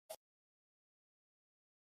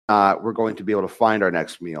not we're going to be able to find our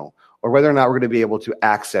next meal, or whether or not we're going to be able to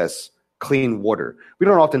access clean water. We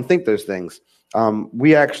don't often think those things.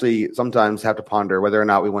 We actually sometimes have to ponder whether or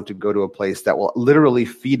not we want to go to a place that will literally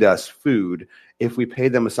feed us food if we pay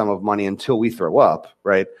them a sum of money until we throw up,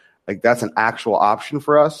 right? Like that's an actual option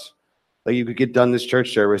for us. Like you could get done this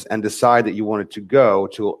church service and decide that you wanted to go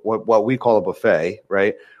to what we call a buffet,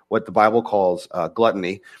 right? What the Bible calls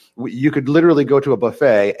gluttony. You could literally go to a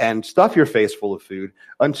buffet and stuff your face full of food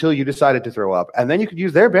until you decided to throw up. And then you could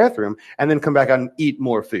use their bathroom and then come back out and eat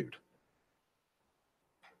more food.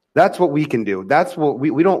 That's what we can do. That's what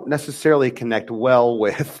we don't necessarily connect well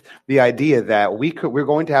with the idea that we're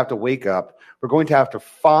going to have to wake up. We're going to have to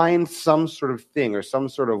find some sort of thing or some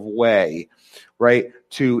sort of way, right,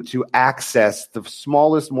 to access the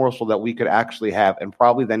smallest morsel that we could actually have, and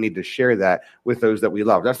probably then need to share that with those that we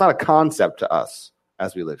love. That's not a concept to us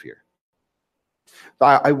as we live here.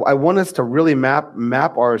 I want us to really map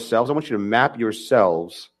ourselves. I want you to map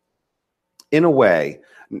yourselves in a way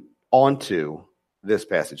onto this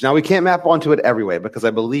passage. Now, we can't map onto it every way because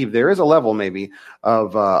I believe there is a level maybe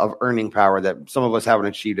of earning power that some of us haven't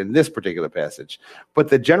achieved in this particular passage. But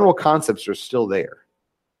the general concepts are still there.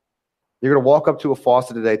 You're going to walk up to a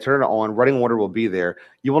faucet today, turn it on, running water will be there.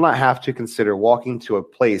 You will not have to consider walking to a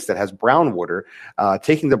place that has brown water,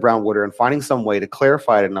 taking the brown water and finding some way to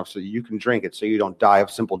clarify it enough so you can drink it so you don't die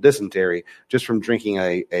of simple dysentery just from drinking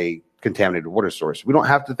a contaminated water source. We don't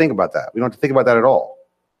have to think about that. We don't have to think about that at all.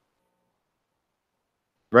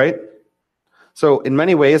 Right? So in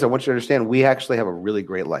many ways, I want you to understand we actually have a really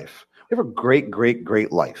great life. We have a great, great,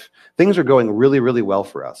 great life. Things are going really, really well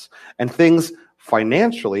for us. And things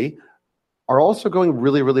financially are also going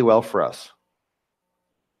really, really well for us.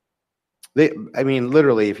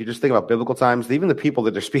 Literally, if you just think about biblical times, even the people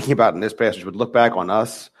that they're speaking about in this passage would look back on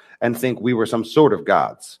us and think we were some sort of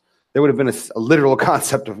gods. There would have been a literal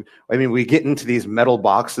concept of, we get into these metal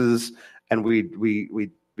boxes and we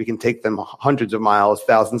can take them hundreds of miles,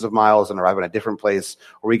 thousands of miles, and arrive in a different place.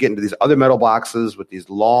 Or we get into these other metal boxes with these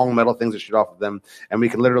long metal things that shoot off of them, and we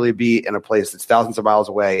can literally be in a place that's thousands of miles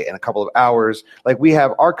away in a couple of hours. Like we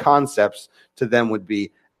have our concepts to them would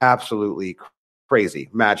be absolutely crazy,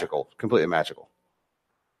 magical, completely magical.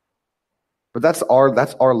 But that's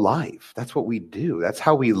our life. That's what we do. That's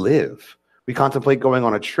how we live. We contemplate going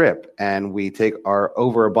on a trip and we take our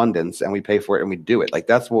overabundance and we pay for it and we do it. Like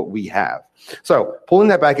that's what we have. So pulling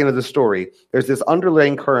that back into the story, there's this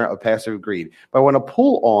underlying current of passive greed. But I want to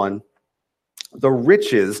pull on the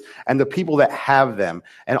riches and the people that have them.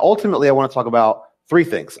 And ultimately, I want to talk about three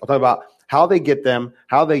things. I'll talk about how they get them,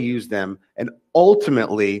 how they use them, and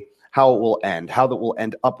ultimately how it will end, how that will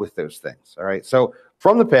end up with those things. All right. So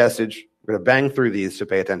from the passage, we're going to bang through these, so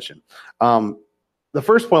pay attention. The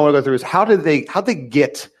first point I want to go through is how did they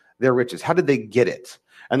get their riches? How did they get it?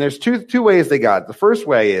 And there's two ways they got it. The first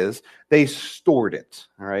way is they stored it.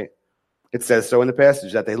 All right. It says so in the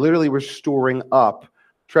passage that they literally were storing up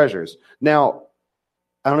treasures. Now,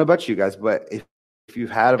 I don't know about you guys, but if you've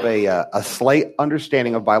had a slight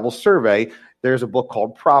understanding of Bible survey, there's a book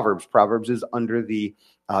called Proverbs. Proverbs is under the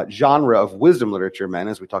genre of wisdom literature, men,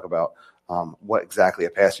 as we talk about what exactly a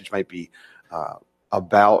passage might be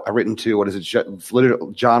about, written to, what is it,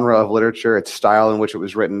 genre of literature, its style in which it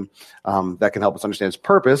was written, that can help us understand its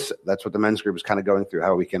purpose. That's what the men's group is kind of going through,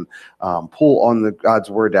 how we can pull on God's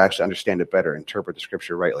word to actually understand it better, interpret the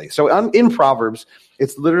scripture rightly. So in Proverbs,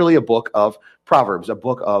 it's literally a book of Proverbs, a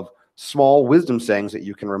book of small wisdom sayings that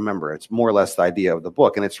you can remember. It's more or less the idea of the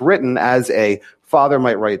book. And it's written as a father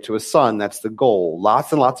might write to a son. That's the goal.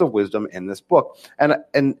 Lots and lots of wisdom in this book. And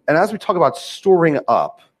as we talk about storing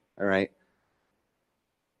up, all right,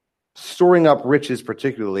 storing up riches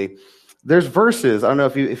particularly, there's verses, I don't know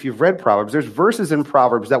if you've read Proverbs, there's verses in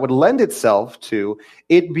Proverbs that would lend itself to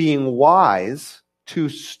it being wise to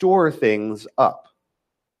store things up.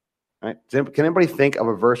 Right? Can anybody think of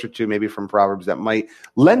a verse or two maybe from Proverbs that might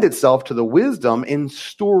lend itself to the wisdom in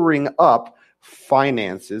storing up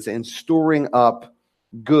finances and storing up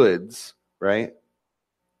goods, right,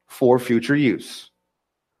 for future use?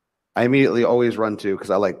 I immediately always run to, because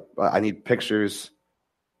I need pictures.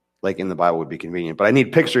 Like in the Bible would be convenient, but I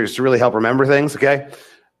need pictures to really help remember things, okay?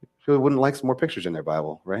 Who wouldn't like some more pictures in their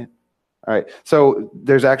Bible, right? All right, so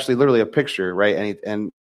there's actually literally a picture, right?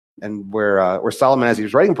 And where Solomon, as he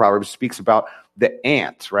was writing Proverbs, speaks about the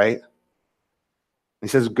ant, right? He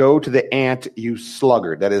says, "Go to the ant, you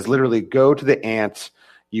sluggard." That is literally, go to the ant,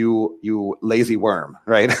 you lazy worm,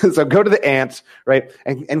 right? So go to the ant, right?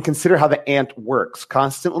 And consider how the ant works,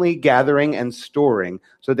 constantly gathering and storing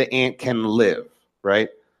so the ant can live, right?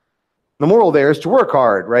 The moral there is to work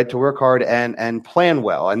hard, right? To work hard and plan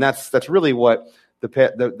well. And that's really what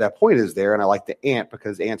that point is there. And I like the ant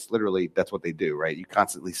because ants literally, that's what they do, right? You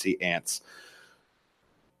constantly see ants.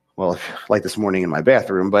 Well, like this morning in my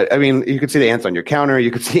bathroom, but I mean, you could see the ants on your counter,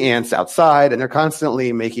 you could see ants outside, and they're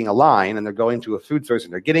constantly making a line, and they're going to a food source,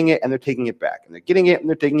 and they're getting it, and they're taking it back, and they're getting it, and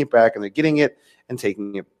they're taking it back, and they're getting it, and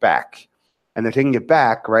taking it back. And they're taking it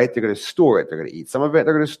back, right? They're going to store it. They're going to eat some of it.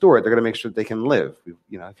 They're going to store it. They're going to make sure that they can live.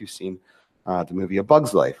 You know, if you've seen the movie A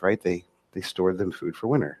Bug's Life, right? They store them food for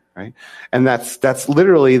winter, right? And that's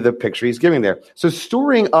literally the picture he's giving there. So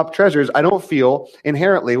storing up treasures, I don't feel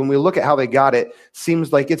inherently, when we look at how they got it,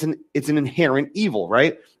 seems like it's an inherent evil,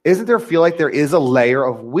 right? Isn't there feel like there is a layer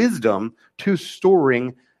of wisdom to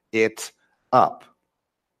storing it up?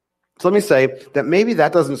 So let me say that maybe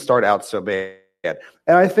that doesn't start out so bad.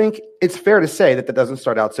 And I think it's fair to say that doesn't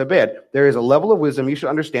start out so bad. There is a level of wisdom you should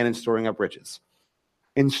understand in storing up riches,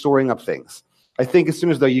 in storing up things. I think as soon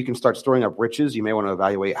as though you can start storing up riches, you may want to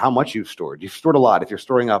evaluate how much you've stored. You've stored a lot if you're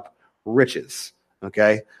storing up riches,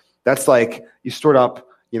 okay? That's like you stored up,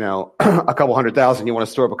 you know, a couple 100,000, you want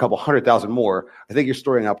to store up a couple 100,000 more. I think you're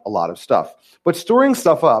storing up a lot of stuff. But storing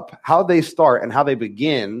stuff up, how they start and how they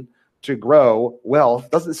begin to grow wealth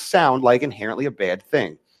doesn't sound like inherently a bad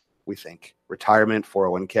thing. We think retirement,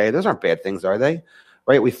 401k, those aren't bad things, are they?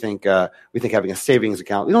 Right? We think having a savings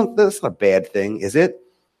account, that's not a bad thing, is it?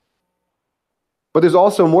 But there's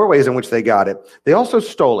also more ways in which they got it. They also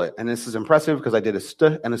stole it. And this is impressive because I did a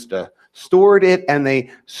st and a st. Stored it and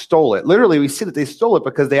they stole it. Literally, we see that they stole it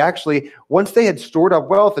because they actually, once they had stored up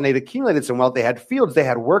wealth and they'd accumulated some wealth, they had fields, they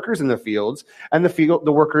had workers in the fields, and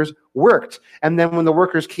the workers worked. And then when the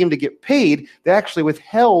workers came to get paid, they actually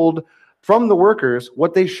withheld from the workers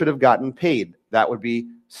what they should have gotten paid. That would be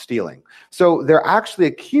stealing. So they're actually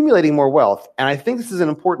accumulating more wealth. And I think this is an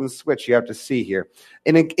important switch you have to see here.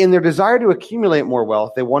 In their desire to accumulate more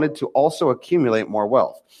wealth, they wanted to also accumulate more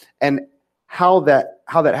wealth. And how that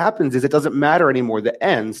happens is it doesn't matter anymore the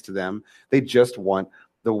ends to them. They just want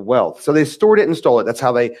the wealth. So they stored it and stole it. That's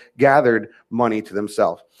how they gathered money to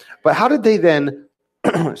themselves. But how did they then,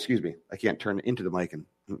 excuse me, I can't turn into the mic and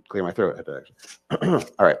clear my throat. All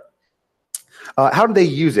right. How did they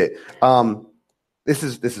use it? This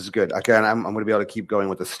is good. Okay, and I'm going to be able to keep going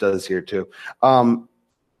with the studs here too.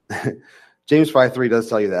 James 5:3 does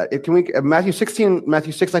tell you that. Matthew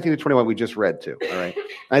 6:19-21 we just read too. All right, and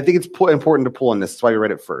I think it's important to pull on this. That's why we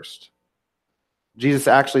read it first. Jesus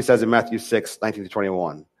actually says in Matthew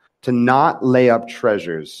 6:19-21 to not lay up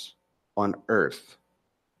treasures on earth,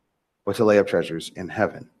 but to lay up treasures in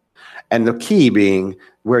heaven. And the key being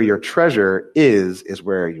where your treasure is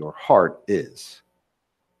where your heart is.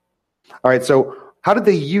 All right, so how did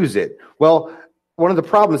they use it? Well, one of the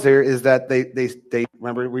problems there is that they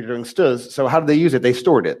remember we were doing stus, so how did they use it? They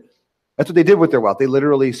stored it. That's what they did with their wealth. They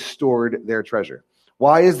literally stored their treasure.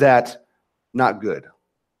 Why is that not good?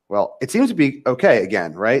 Well, it seems to be okay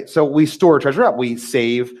again, right? So we store treasure up. We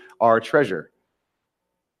save our treasure.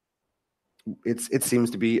 It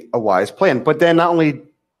seems to be a wise plan. But then not only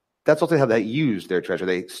that's also how they used their treasure.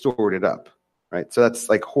 They stored it up, right? So that's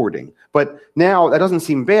like hoarding. But now that doesn't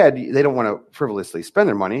seem bad. They don't want to frivolously spend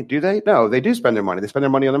their money, do they? No, they do spend their money. They spend their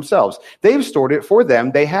money on themselves. They've stored it for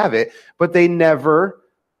them. They have it, but they never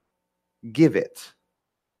give it.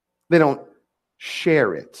 They don't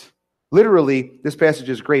share it. Literally, this passage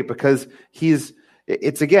is great because he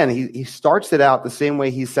starts it out the same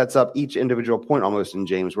way he sets up each individual point almost in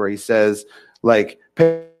James, where he says, like,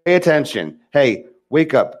 pay attention. Hey,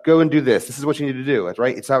 wake up, go and do this. This is what you need to do. That's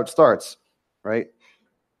right. It's how it starts, right?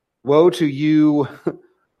 Woe to you,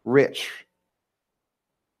 rich.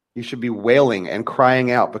 You should be wailing and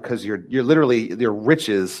crying out because you're literally, your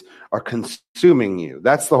riches are consuming you.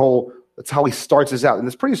 That's how he starts this out. And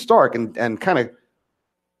it's pretty stark and kind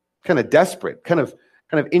of desperate, kind of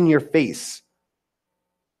in your face.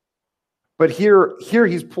 But here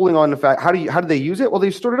he's pulling on the fact, how do they use it? Well,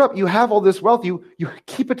 they've stored it up. You have all this wealth. You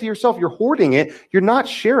keep it to yourself. You're hoarding it. You're not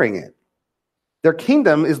sharing it. Their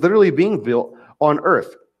kingdom is literally being built on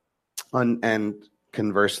earth. And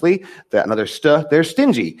conversely, they're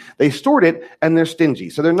stingy. They stored it and they're stingy.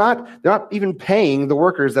 So they're not even paying the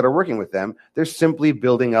workers that are working with them. They're simply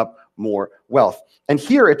building up more wealth. And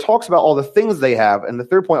here it talks about all the things they have. And the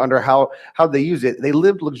third point under how they use it, they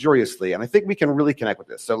lived luxuriously. And I think we can really connect with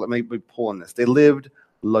this. So let me pull on this. They lived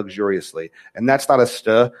luxuriously. And that's not a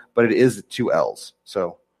st, but it is 2 L's.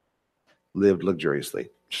 So lived luxuriously.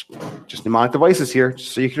 Just mnemonic devices here,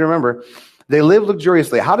 just so you can remember. They live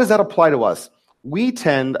luxuriously. How does that apply to us? We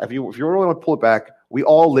tend, if you really want to pull it back, we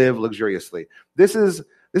all live luxuriously. This is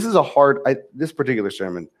a hard, this particular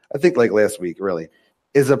sermon, I think like last week really,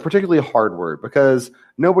 is a particularly hard word because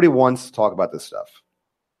nobody wants to talk about this stuff.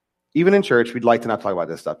 even in church, we'd like to not talk about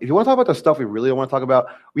this stuff. If you want to talk about the stuff we really don't want to talk about,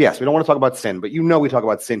 yes, we don't want to talk about sin, but we talk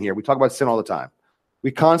about sin here. We talk about sin all the time.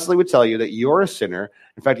 We constantly would tell you that you're a sinner.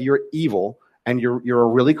 In fact, you're evil and you're a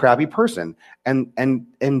really crappy person. And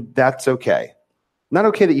that's okay. Not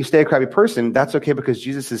okay that you stay a crappy person. That's okay because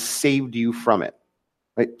Jesus has saved you from it.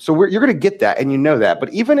 Right? So you're going to get that and you know that.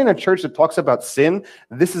 But even in a church that talks about sin,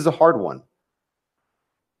 this is a hard one.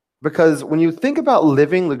 Because when you think about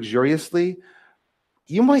living luxuriously,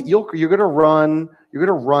 you're going to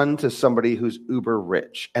run to somebody who's uber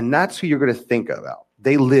rich, and that's who you're going to think about.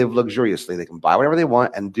 They live luxuriously. They can buy whatever they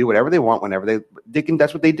want and do whatever they want whenever they can.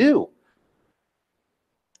 That's what they do.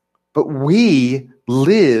 But we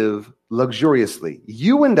live luxuriously.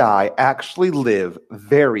 You and I actually live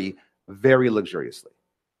very, very luxuriously.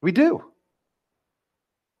 We do.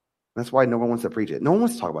 That's why no one wants to preach it. No one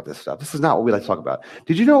wants to talk about this stuff. This is not what we like to talk about.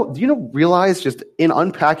 Do you realize just in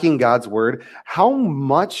unpacking God's word, how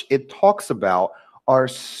much it talks about our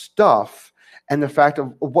stuff and the fact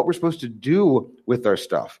of what we're supposed to do with our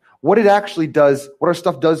stuff, what it actually does, what our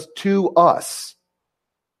stuff does to us.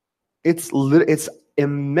 It's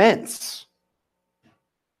immense.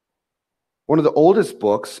 One of the oldest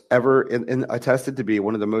books ever attested to be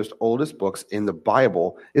one of the most oldest books in the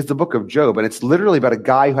Bible is the book of Job. And it's literally about a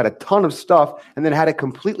guy who had a ton of stuff and then had it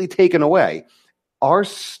completely taken away. Our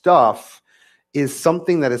stuff is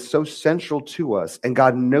something that is so central to us, and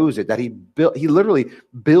God knows it, that he literally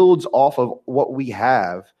builds off of what we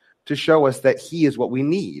have to show us that he is what we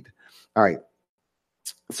need. All right.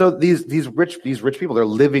 So these rich people, they're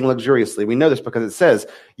living luxuriously. We know this because it says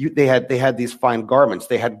they had these fine garments,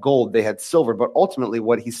 they had gold, they had silver. But ultimately,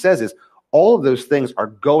 what he says is all of those things are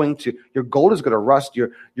going to, your gold is going to rust,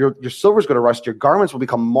 your silver is going to rust, your garments will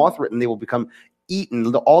become moth-ridden, they will become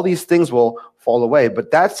eaten. All these things will fall away. But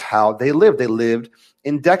that's how they lived. They lived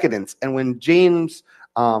in decadence. And when James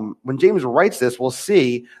writes this, we'll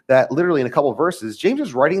see that literally in a couple of verses, James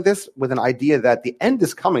is writing this with an idea that the end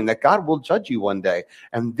is coming, that God will judge you one day.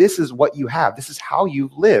 And this is what you have. This is how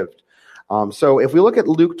you've lived. So if we look at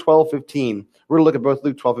Luke 12:15, we're going to look at both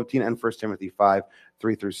Luke 12:15 and 1 Timothy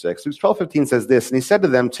 5:3-6. Luke 12:15 says this, and he said to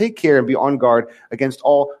them, take care and be on guard against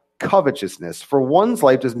all covetousness, for one's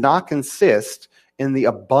life does not consist in the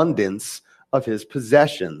abundance of his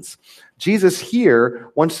possessions. Jesus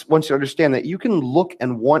here wants you to understand that you can look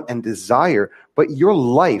and want and desire, but your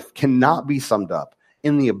life cannot be summed up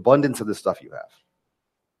in the abundance of the stuff you have.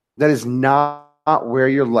 That is not where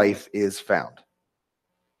your life is found.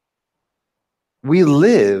 We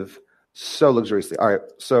live so luxuriously. All right,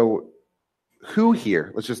 so who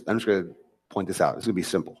here, I'm just going to point this out. It's going to be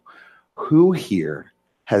simple. Who here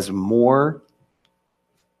has more,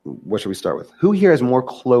 what should we start with? Who here has more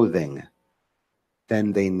clothing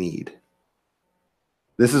than they need?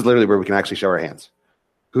 This is literally where we can actually show our hands.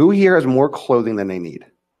 Who here has more clothing than they need?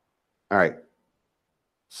 All right.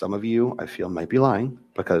 Some of you, I feel, might be lying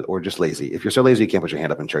or just lazy. If you're so lazy, you can't put your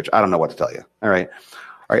hand up in church. I don't know what to tell you. All right.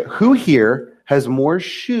 Who here has more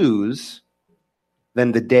shoes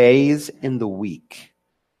than the days in the week?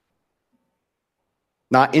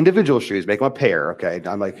 Not individual shoes. Make them a pair. Okay.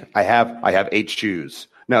 I'm like, I have 8 shoes.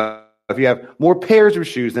 No, if you have more pairs of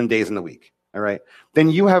shoes than days in the week, all right, then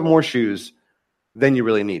you have more shoes than you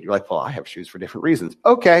really need. You're like, well, I have shoes for different reasons.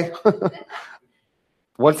 Okay.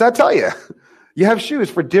 What's that tell you? You have shoes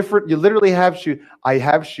for different, you literally have shoes. I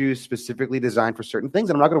have shoes specifically designed for certain things,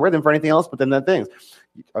 and I'm not going to wear them for anything else but then that things.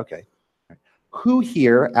 Okay. Who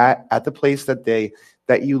here at the place that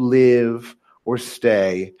you live or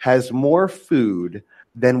stay has more food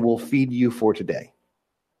than will feed you for today?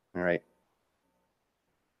 All right.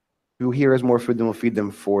 Who here has more food than will feed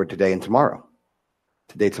them for today and tomorrow?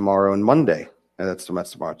 Today, tomorrow, and Monday. That's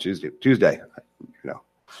tomorrow, Tuesday. All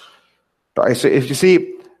right, so if you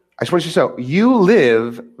see, I just want you to know, you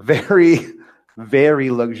live very, very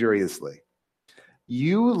luxuriously.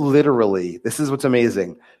 You literally, this is what's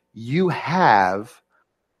amazing, you have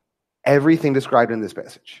everything described in this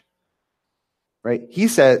passage. Right? He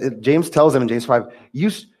said, James tells them in James 5,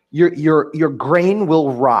 your grain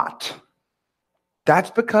will rot.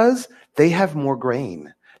 That's because they have more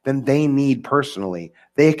grain than they need personally.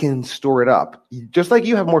 They can store it up, just like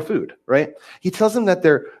you have more food, right? He tells them that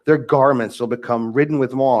their garments will become ridden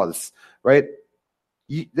with moths, right?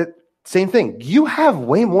 Same thing. You have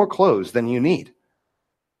way more clothes than you need.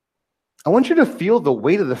 I want you to feel the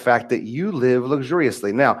weight of the fact that you live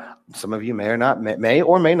luxuriously. Now, some of you may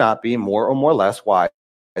or may not be more or less wise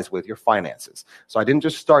with your finances. So I didn't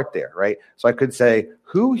just start there, right? So I could say,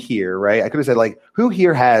 who here, right? I could have said, like, who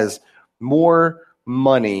here has more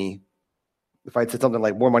money? If I'd said something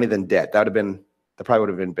like more money than debt, that would have been that probably would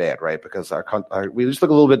have been bad, right? Because we just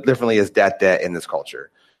look a little bit differently as debt in this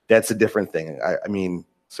culture. Debt's a different thing. I mean,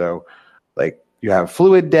 so like you have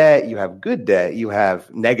fluid debt, you have good debt, you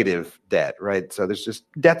have negative debt, right? So there's just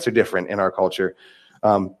debts are different in our culture.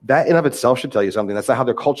 That in of itself should tell you something. That's not how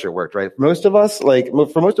their culture worked, right? For most of us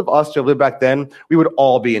to have lived back then, we would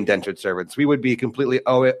all be indentured servants. We would be completely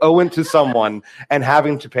owing to someone and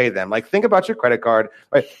having to pay them. Like, think about your credit card,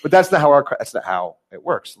 right? But that's not how it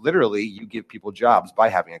works. Literally, you give people jobs by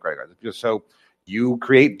having a credit card. So you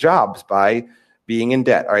create jobs by being in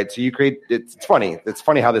debt. All right. So you create. It's funny. It's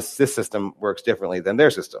funny how this system works differently than their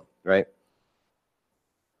system, right?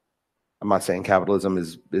 I'm not saying capitalism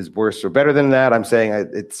is worse or better than that. I'm saying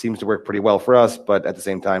it seems to work pretty well for us, but at the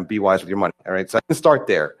same time, be wise with your money. All right, so I can start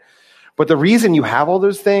there. But the reason you have all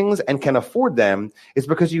those things and can afford them is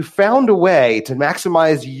because you found a way to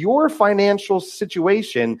maximize your financial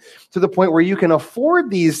situation to the point where you can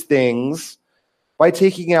afford these things by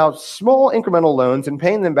taking out small incremental loans and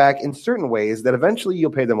paying them back in certain ways that eventually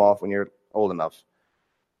you'll pay them off when you're old enough,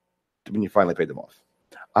 when you finally pay them off.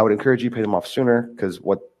 I would encourage you to pay them off sooner, because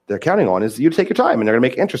what they're counting on is you to take your time and they're going to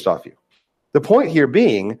make interest off you. The point here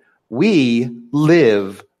being, we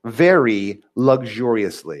live very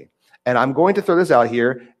luxuriously. And I'm going to throw this out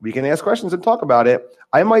here. We can ask questions and talk about it.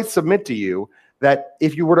 I might submit to you that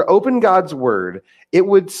if you were to open God's word, it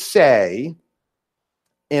would say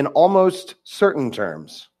in almost certain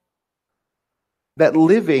terms that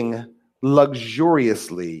living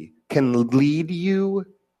luxuriously can lead you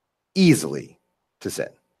easily to sin.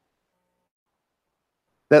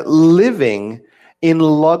 That living in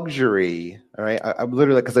luxury, all right, I'm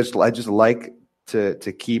literally, because I just like to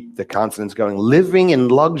keep the consonants going. Living in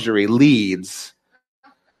luxury leads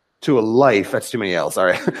to a life. That's too many L's. All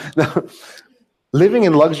right. No. Living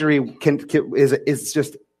in luxury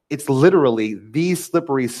it's literally the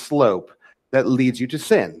slippery slope that leads you to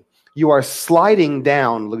sin. You are sliding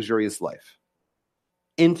down luxurious life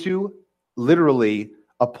into literally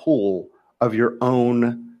a pool of your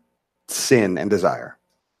own sin and desire.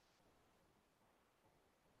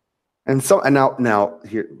 And now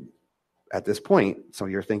here at this point, so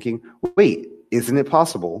you're thinking, wait, isn't it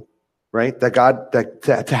possible, right, that God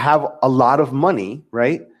to have a lot of money,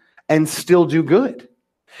 right, and still do good?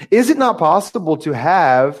 Is it not possible to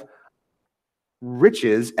have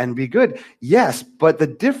riches and be good? Yes, but the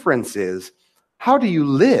difference is, how do you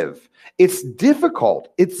live? It's difficult.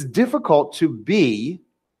 It's difficult to be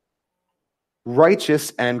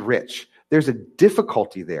righteous and rich. There's a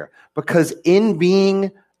difficulty there, because in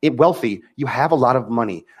being wealthy, you have a lot of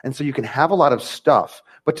money, and so you can have a lot of stuff.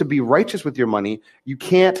 But to be righteous with your money, you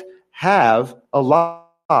can't have a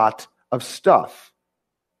lot of stuff.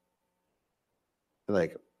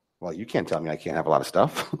 Like, well, you can't tell me I can't have a lot of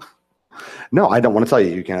stuff. No, I don't want to tell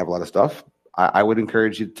you can't have a lot of stuff. I would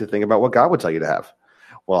encourage you to think about what God would tell you to have.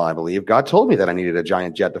 Well, I believe God told me that I needed a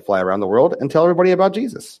giant jet to fly around the world and tell everybody about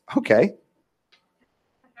Jesus. Okay.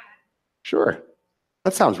 Sure.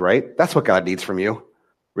 That sounds right. That's what God needs from you.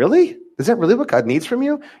 Really? Is that really what God needs from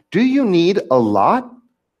you? Do you need a lot?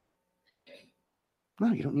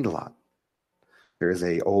 No, you don't need a lot. There is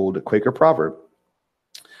an old Quaker proverb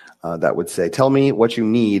that would say, tell me what you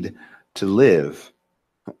need to live.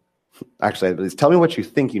 Actually, please tell me what you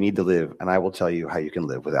think you need to live, and I will tell you how you can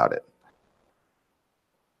live without it.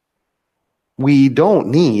 We don't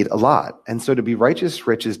need a lot. And so to be righteous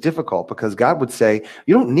rich is difficult, because God would say,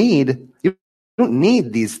 you don't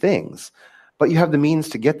need these things, but you have the means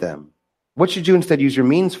to get them. What should you instead use your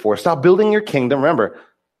means for? Stop building your kingdom. Remember,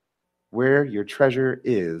 where your treasure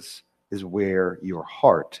is where your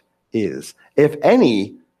heart is. If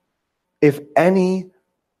any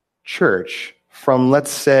church from,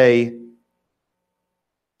 let's say,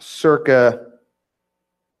 circa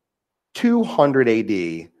 200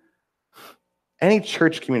 AD, any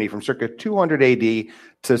church community from circa 200 AD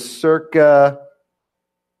to circa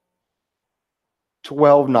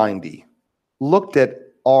 1290 looked at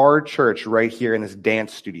our church right here in this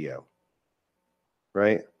dance studio,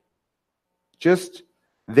 right?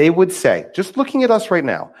 They would say, just looking at us right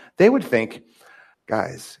now, they would think,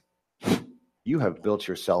 guys, you have built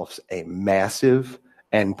yourselves a massive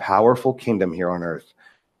and powerful kingdom here on earth.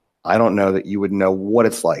 I don't know that you would know what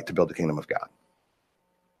it's like to build the kingdom of God.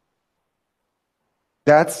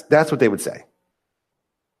 That's what they would say.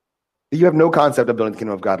 You have no concept of building the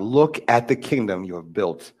kingdom of God. Look at the kingdom you have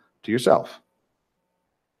built to yourself.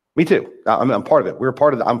 Me too. I'm part of it.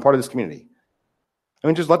 I'm part of this community. I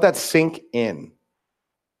mean, just let that sink in.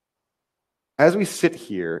 As we sit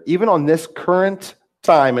here, even on this current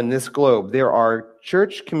time in this globe, there are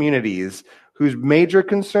church communities whose major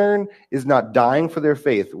concern is not dying for their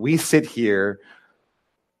faith. We sit here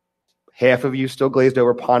Half of you still glazed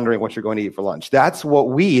over, pondering what you're going to eat for lunch. That's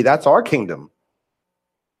our kingdom.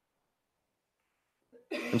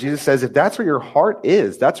 And Jesus says, if that's where your heart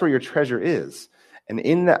is, that's where your treasure is. And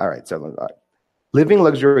in that, all right, living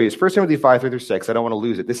luxurious, 1 Timothy 5:3-6, I don't want to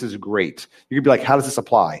lose it. This is great. You're going to be like, how does this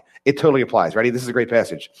apply? It totally applies. Ready? This is a great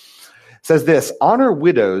passage. It says this, honor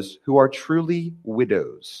widows who are truly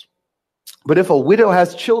widows. But if a widow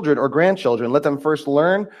has children or grandchildren, let them first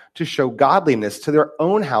learn to show godliness to their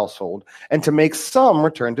own household and to make some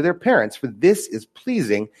return to their parents, for this is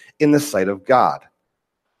pleasing in the sight of God.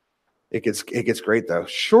 It gets great, though.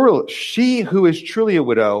 Surely, she who is truly a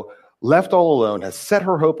widow, left all alone, has set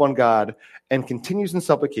her hope on God and continues in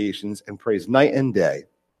supplications and prays night and day.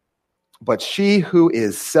 But she who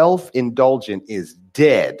is self-indulgent is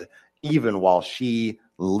dead even while she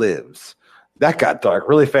lives. That got dark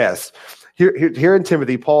really fast. Here in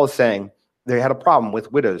Timothy, Paul is saying they had a problem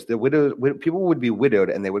with widows. People would be widowed,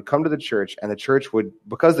 and they would come to the church, and the church would,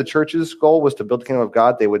 because the church's goal was to build the kingdom of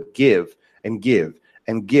God, they would give and give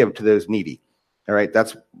and give to those needy. All right,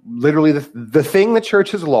 that's literally the thing the church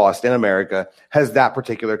has lost in America has that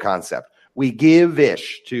particular concept. We give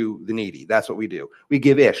ish to the needy. That's what we do. We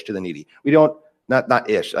give ish to the needy. We don't, not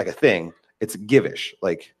ish, like a thing. It's give-ish.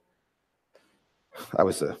 Like, I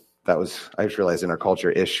just realized in our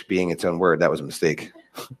culture, ish being its own word, that was a mistake.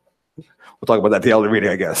 We'll talk about that at the elder reading,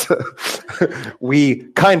 I guess. We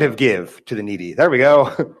kind of give to the needy. There we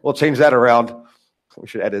go. We'll change that around. We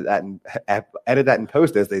should edit that in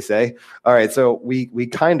post, as they say. All right, so we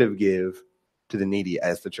kind of give to the needy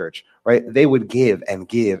as the church, right? They would give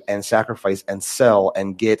and sacrifice and sell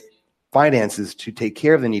and get finances to take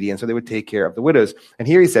care of the needy, and so they would take care of the widows. And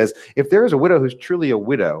here he says, if there is a widow who's truly a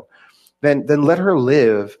widow, then let her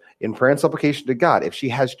live in prayer and supplication to God. If she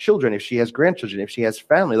has children, if she has grandchildren, if she has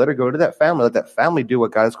family, let her go to that family. Let that family do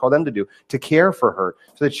what God has called them to do, to care for her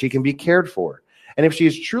so that she can be cared for. And if she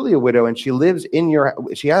is truly a widow and she lives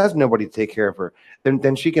she has nobody to take care of her,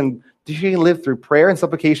 then she can live through prayer and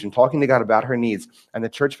supplication, talking to God about her needs, and the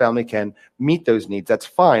church family can meet those needs. That's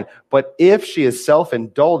fine. But if she is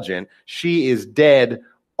self-indulgent, she is dead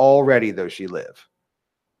already, though she live.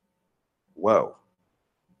 Whoa.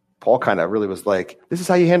 Paul kind of really was like, this is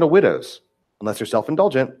how you handle widows. Unless they're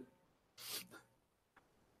self-indulgent,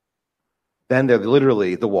 then they're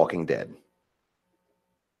literally the walking dead.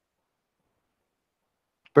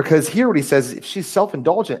 Because here what he says, if she's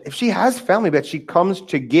self-indulgent, if she has family that she comes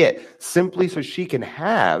to get simply so she can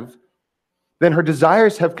have, then her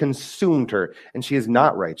desires have consumed her, and she is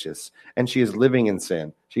not righteous, and she is living in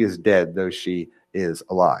sin. She is dead, though she is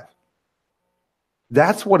alive.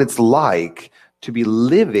 That's what it's like to be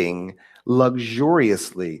living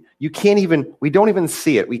luxuriously. We don't even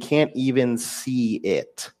see it. We can't even see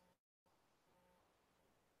it.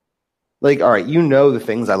 Like, all right, you know the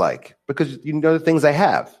things I like because you know the things I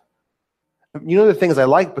have. You know the things I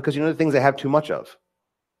like because you know the things I have too much of.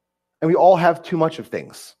 And we all have too much of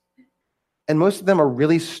things. And most of them are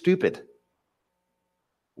really stupid.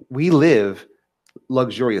 We live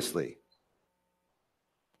luxuriously.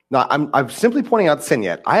 Now, I'm simply pointing out sin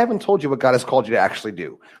yet. I haven't told you what God has called you to actually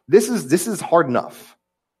do. This is hard enough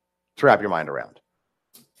to wrap your mind around.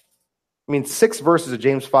 I mean, 6 verses of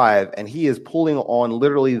James 5, and he is pulling on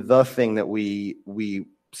literally the thing that we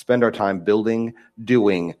spend our time building,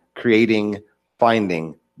 doing, creating,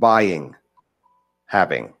 finding, buying,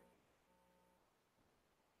 having.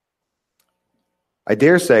 I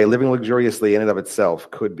dare say living luxuriously in and of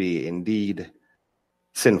itself could be indeed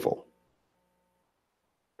sinful.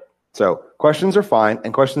 So questions are fine,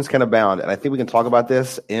 and questions can abound. And I think we can talk about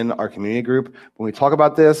this in our community group. When we talk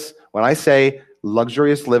about this, when I say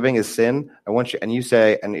luxurious living is sin, I want you, and you're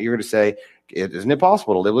going to say, isn't it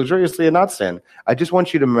possible to live luxuriously and not sin? I just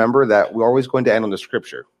want you to remember that we're always going to end on the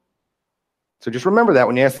scripture. So just remember that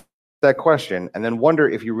when you ask that question, and then wonder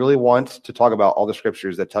if you really want to talk about all the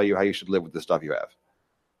scriptures that tell you how you should live with the stuff you have.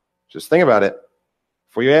 Just think about it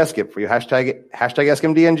before you ask it, before you hashtag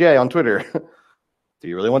AskHimDNJ on Twitter. Do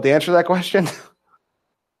you really want the answer to that question?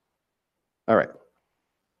 All right.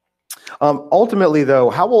 Ultimately, though,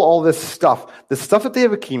 how will all this stuff, the stuff that they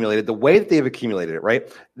have accumulated, the way that they have accumulated it,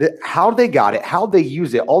 right? How they got it, how they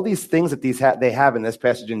use it, all these things that they have in this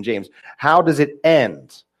passage in James, how does it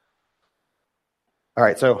end? All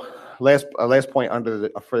right, so last point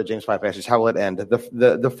for the James 5 passage, how will it end?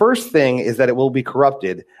 The first thing is that it will be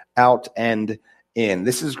corrupted out and in.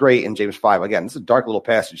 This is great in James 5. Again, this is a dark little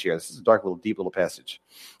passage here. This is a dark little, deep little passage.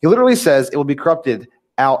 He literally says it will be corrupted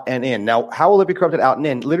out and in. Now, how will it be corrupted out and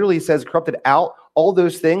in? Literally says corrupted out. All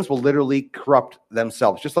those things will literally corrupt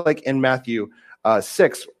themselves. Just like in Matthew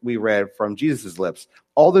 6, we read from Jesus' lips.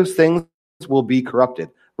 All those things will be corrupted,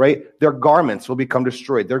 right? Their garments will become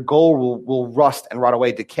destroyed. Their gold will rust and rot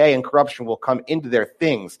away. Decay and corruption will come into their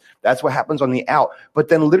things. That's what happens on the out. But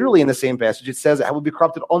then literally in the same passage, it says it will be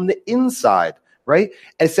corrupted on the inside, right?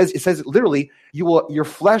 And it says literally, your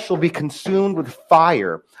flesh will be consumed with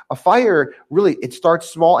fire. A fire, really, it starts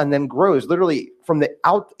small and then grows. Literally, from the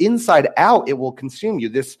inside out, it will consume you.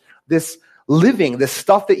 This living, this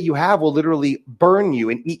stuff that you have will literally burn you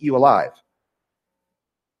and eat you alive.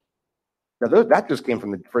 Now, that just came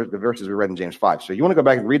from the verses we read in James 5. So you want to go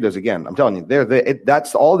back and read those again. I'm telling you,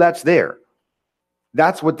 that's all that's there.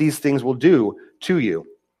 That's what these things will do to you.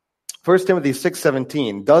 1 Timothy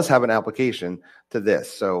 6:17 does have an application to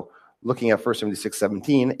this. So looking at 1 Timothy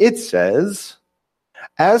 6:17, it says,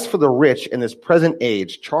 "As for the rich in this present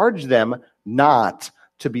age, charge them not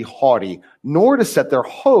to be haughty, nor to set their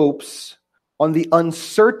hopes on the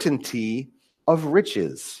uncertainty of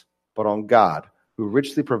riches, but on God, who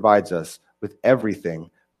richly provides us with everything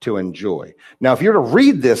to enjoy." Now, if you were to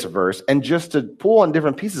read this verse and just to pull on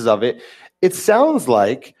different pieces of it, it sounds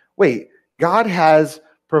like, wait, God has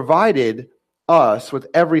provided us with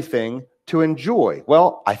everything to enjoy.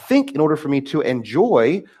 Well, I think in order for me to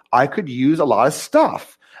enjoy, I could use a lot of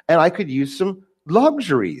stuff and I could use some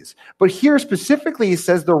luxuries. But here specifically, he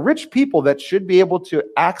says the rich people that should be able to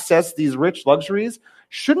access these rich luxuries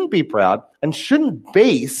shouldn't be proud and shouldn't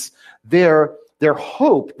base their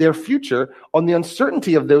hope, their future on the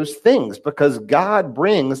uncertainty of those things, because God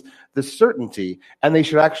brings the certainty, and they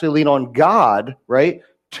should actually lean on God, right,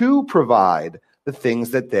 to provide the things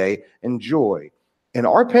that they enjoy. In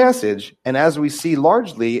our passage, and as we see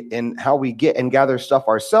largely in how we get and gather stuff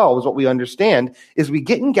ourselves, what we understand is we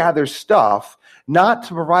get and gather stuff not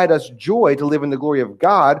to provide us joy to live in the glory of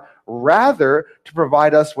God, rather to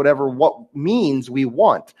provide us what means we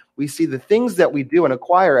want. We see the things that we do and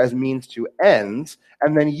acquire as means to ends,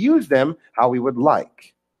 and then use them how we would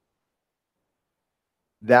like.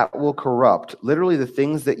 That will corrupt literally the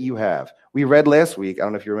things that you have. We read last week, I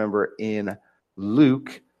don't know if you remember, in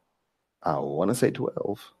Luke, I want to say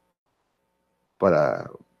 12, but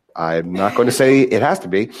I'm not going to say it has to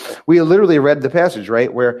be. We literally read the passage,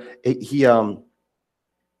 right, where he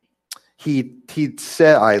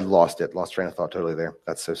said, I lost train of thought totally there.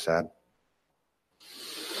 That's so sad.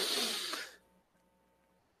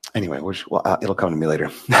 Anyway, it'll come to me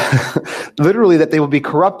later. Literally, that they will be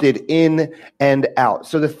corrupted in and out.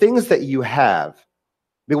 So the things that you have,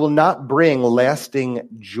 they will not bring lasting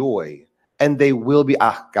joy. And they will be,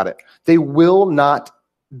 they will not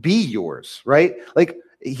be yours, right? Like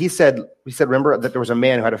he said, remember that there was a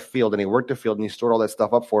man who had a field and he worked the field and he stored all that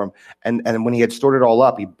stuff up for him. And when he had stored it all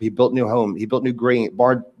up, he built new home. He built new grain,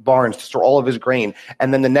 barns to store all of his grain.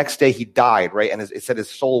 And then the next day he died, right? And it said his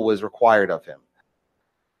soul was required of him.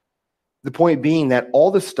 The point being that all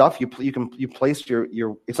the stuff you place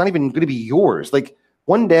your it's not even going to be yours. Like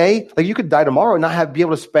one day, like you could die tomorrow and not be able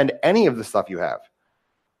to spend any of the stuff you have.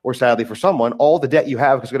 Or sadly for someone, all the debt you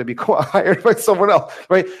have is going to be acquired by someone else,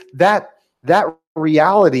 right? That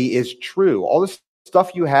reality is true. All the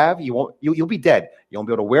stuff you have, you'll be dead. You won't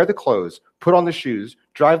be able to wear the clothes, put on the shoes,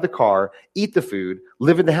 drive the car, eat the food,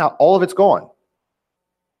 live in the house. All of it's gone.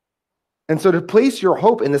 And so to place your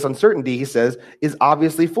hope in this uncertainty, he says, is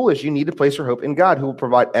obviously foolish. You need to place your hope in God, who will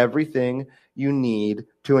provide everything you need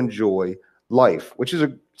to enjoy life, which is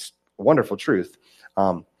a wonderful truth.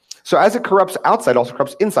 So as it corrupts outside, also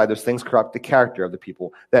corrupts inside. Those things corrupt the character of the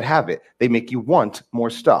people that have it. They make you want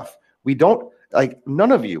more stuff. We don't,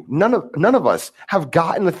 none of us have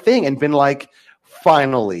gotten the thing and been like,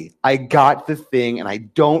 finally, I got the thing and I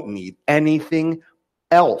don't need anything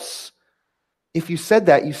else. If you said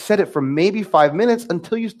that, you said it for maybe 5 minutes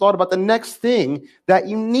until you thought about the next thing that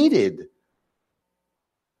you needed.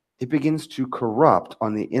 It begins to corrupt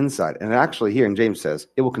on the inside. And actually here in James says,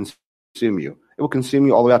 it will consume you. It will consume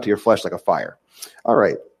you all the way out to your flesh like a fire. All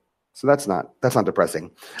right. So that's not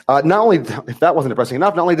depressing. Not only, if that wasn't depressing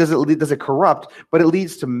enough, not only does it corrupt, but it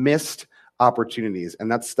leads to missed opportunities. And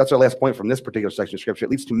that's our last point from this particular section of scripture.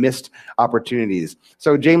 It leads to missed opportunities.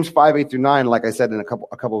 So James 5:8-9, like I said in a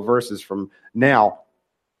couple of verses from now,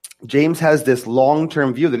 James has this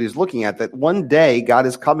long-term view that he's looking at, that one day God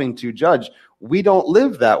is coming to judge. We don't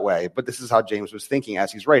live that way, but this is how James was thinking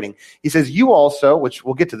as he's writing. He says, you also, which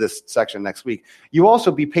we'll get to this section next week, you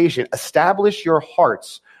also be patient, establish your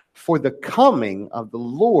hearts, for the coming of the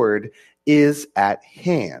Lord is at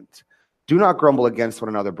hand. Do not grumble against one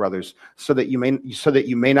another, brothers, so that you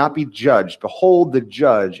may not be judged. Behold, the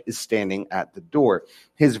judge is standing at the door.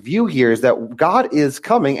 His view here is that God is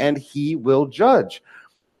coming and he will judge.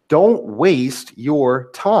 Don't waste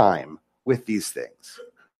your time with these things.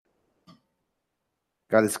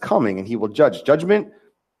 God is coming and he will judge. Judgment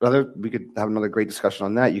we could have another great discussion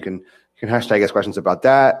on that. You can hashtag ask questions about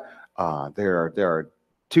that. There are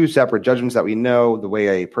two separate judgments that we know. The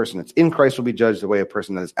way a person that's in Christ will be judged, the way a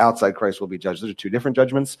person that is outside Christ will be judged. Those are two different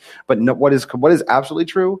judgments. But what is absolutely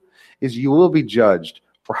true is you will be judged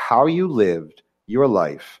for how you lived your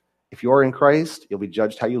life. If you are in Christ, you'll be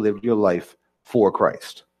judged how you lived your life for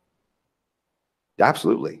Christ.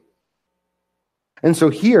 Absolutely. And so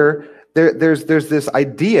here, there's this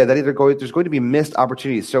idea that there's going to be missed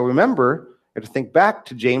opportunities. So remember, you have to think back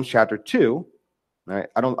to James chapter 2. Right?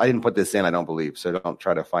 I didn't put this in, I don't believe, so don't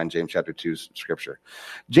try to find James chapter 2's scripture.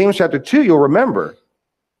 James chapter 2, you'll remember,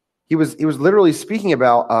 he was literally speaking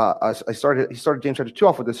about, he started James chapter 2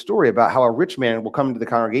 off with a story about how a rich man will come into the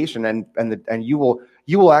congregation and you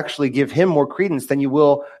will actually give him more credence than you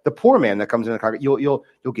will the poor man that comes into the congregation.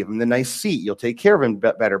 You'll give him the nice seat. You'll take care of him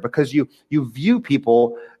better because you view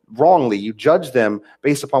people wrongly. You judge them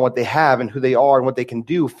based upon what they have and who they are and what they can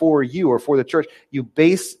do for you or for the church. You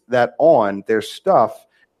base that on their stuff,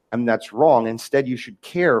 and that's wrong. Instead, you should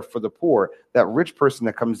care for the poor. That rich person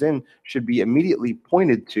that comes in should be immediately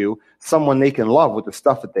pointed to someone they can love with the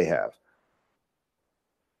stuff that they have.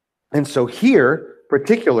 And so here,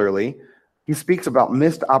 particularly, he speaks about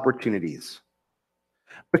missed opportunities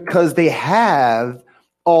because they have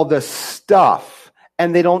all the stuff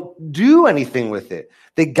and they don't do anything with it.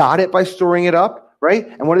 They got it by storing it up, right?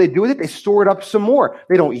 And what do they do with it? They store it up some more.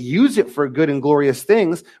 They don't use it for good and glorious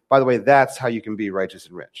things. By the way, that's how you can be righteous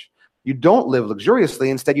and rich. You don't live luxuriously.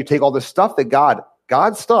 Instead, you take all the stuff that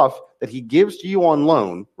God's stuff that he gives to you on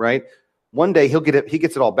loan, right? One day he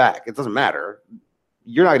gets it all back. It doesn't matter.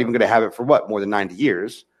 You're not even going to have it for more than 90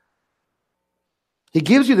 years. He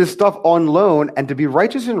gives you this stuff on loan, and to be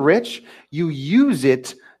righteous and rich, you use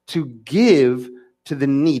it to give to the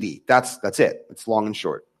needy. That's it. It's long and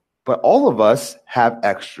short. But all of us have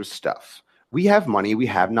extra stuff. We have money we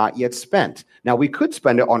have not yet spent. Now, we could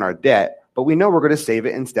spend it on our debt, but we know we're going to save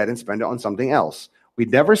it instead and spend it on something else. We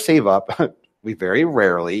never save up. We very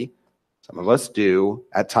rarely, some of us do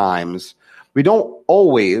at times. We don't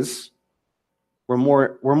always. We're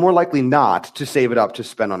more likely not to save it up to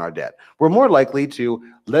spend on our debt. We're more likely to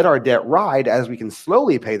let our debt ride as we can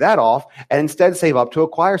slowly pay that off and instead save up to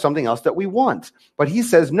acquire something else that we want. But he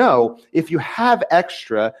says, no, if you have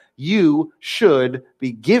extra, you should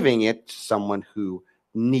be giving it to someone who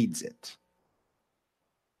needs it.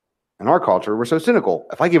 In our culture, we're so cynical.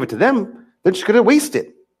 If I give it to them, they're just going to waste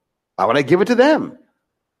it. Why would I give it to them?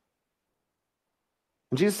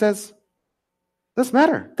 And Jesus says, doesn't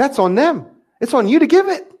matter. That's on them. It's on you to give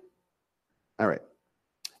it. All right.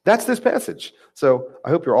 That's this passage. So I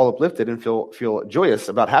hope you're all uplifted and feel joyous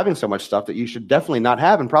about having so much stuff that you should definitely not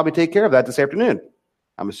have and probably take care of that this afternoon.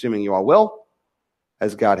 I'm assuming you all will,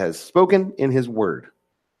 as God has spoken in his word.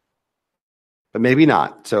 But maybe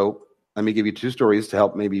not. So let me give you two stories to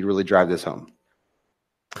help maybe really drive this home.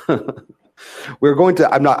 I'm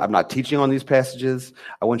not teaching on these passages.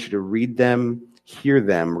 I want you to read them, hear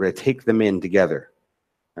them. We're going to take them in together.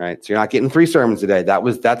 All right, so you're not getting 3 sermons today.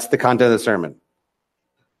 That's the content of the sermon.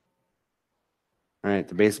 All right,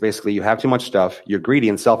 basically you have too much stuff. You're greedy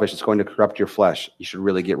and selfish. It's going to corrupt your flesh. You should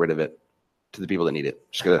really get rid of it to the people that need it.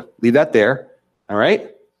 Just gonna leave that there. All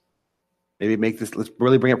right. Maybe let's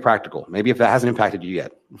really bring it practical. Maybe if that hasn't impacted you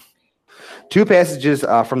yet. 2 passages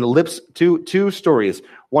from the lips. Two stories.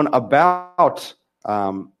 One about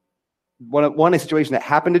one a situation that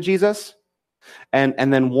happened to Jesus,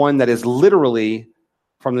 and then one that is literally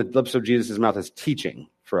from the lips of Jesus' mouth as teaching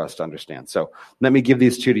for us to understand. So let me give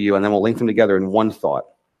these 2 to you, and then we'll link them together in one thought.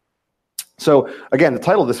 So again, the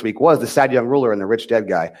title this week was The Sad Young Ruler and the Rich Dead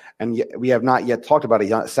Guy. And we have not yet talked about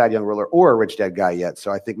a sad young ruler or a rich dead guy yet.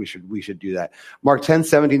 So I think we should do that. Mark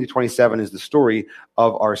 10:17-27 is the story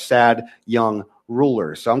of our sad young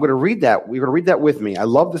ruler. So I'm going to read that. We're going to read that with me. I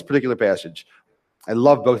love this particular passage. I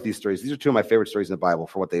love both these stories. These are 2 of my favorite stories in the Bible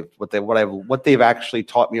for what they've actually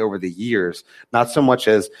taught me over the years. Not so much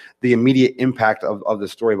as the immediate impact of the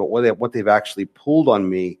story, but what they've actually pulled on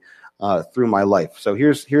me through my life. So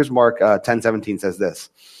here's Mark 10:17 says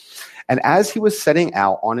this. And as he was setting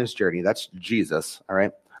out on his journey, that's Jesus, all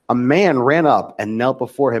right, a man ran up and knelt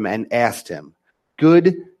before him and asked him,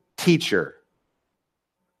 "Good teacher,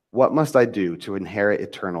 what must I do to inherit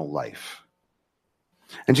eternal life?"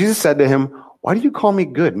 And Jesus said to him, "Why do you call me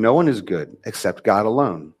good? No one is good except God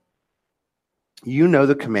alone. You know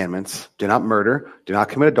the commandments. Do not murder. Do not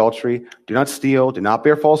commit adultery. Do not steal. Do not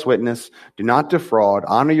bear false witness. Do not defraud.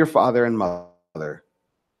 Honor your father and mother."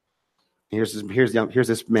 Here's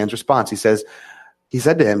this man's response. He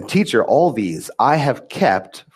said to him, "Teacher, all these I have kept